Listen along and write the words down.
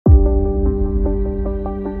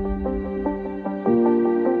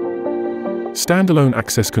Standalone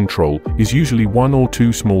access control is usually one or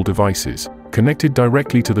two small devices, connected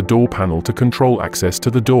directly to the door panel to control access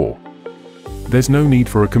to the door. There's no need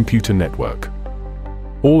for a computer network.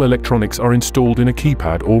 All electronics are installed in a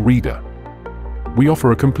keypad or reader. We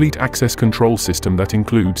offer a complete access control system that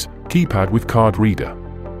includes keypad with card reader,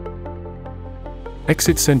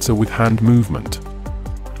 exit sensor with hand movement,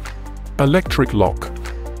 electric lock,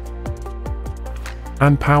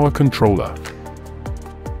 and power controller.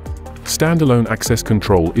 Standalone access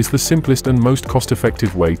control is the simplest and most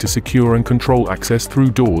cost-effective way to secure and control access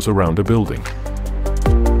through doors around a building.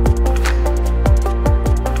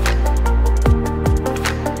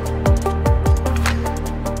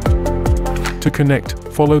 To connect,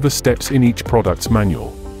 follow the steps in each product's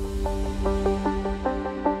manual.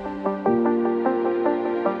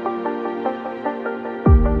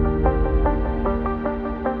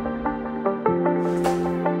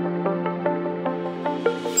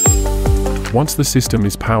 Once the system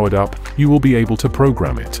is powered up, you will be able to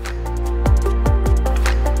program it.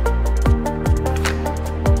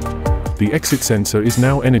 The exit sensor is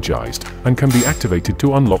now energized and can be activated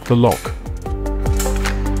to unlock the lock.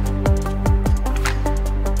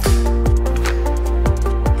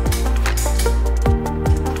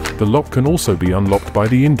 The lock can also be unlocked by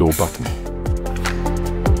the indoor button.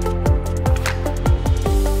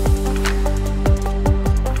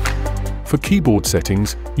 For keyboard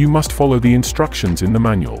settings, you must follow the instructions in the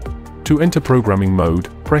manual. To enter programming mode,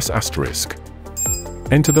 press *.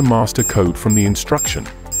 Enter the master code from the instruction.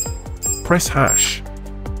 Press #.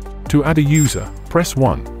 To add a user, press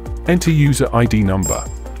 1. Enter user ID number,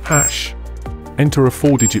 #. Enter a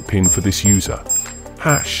 4-digit PIN for this user,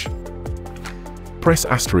 #. Press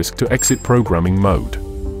 * to exit programming mode.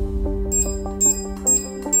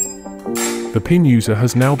 The PIN user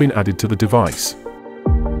has now been added to the device.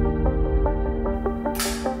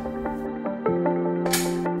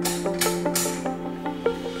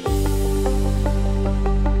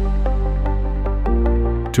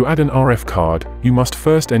 To add an RF card, you must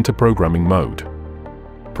first enter programming mode.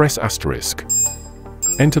 Press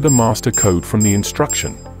 *. Enter the master code from the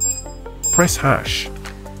instruction. Press #.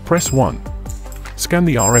 Press 1. Scan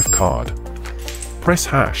the RF card. Press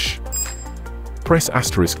 #. Press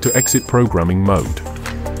 * to exit programming mode.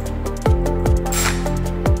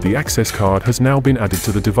 The access card has now been added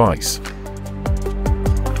to the device.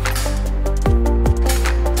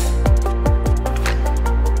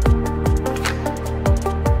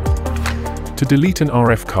 To delete an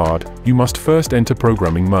RF card, you must first enter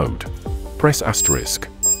programming mode. Press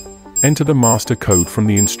 *. Enter the master code from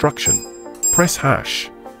the instruction. Press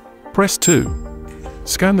 #. Press 2.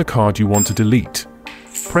 Scan the card you want to delete.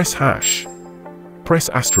 Press #. Press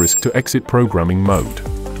 * to exit programming mode.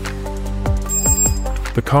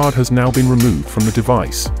 The card has now been removed from the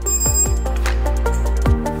device.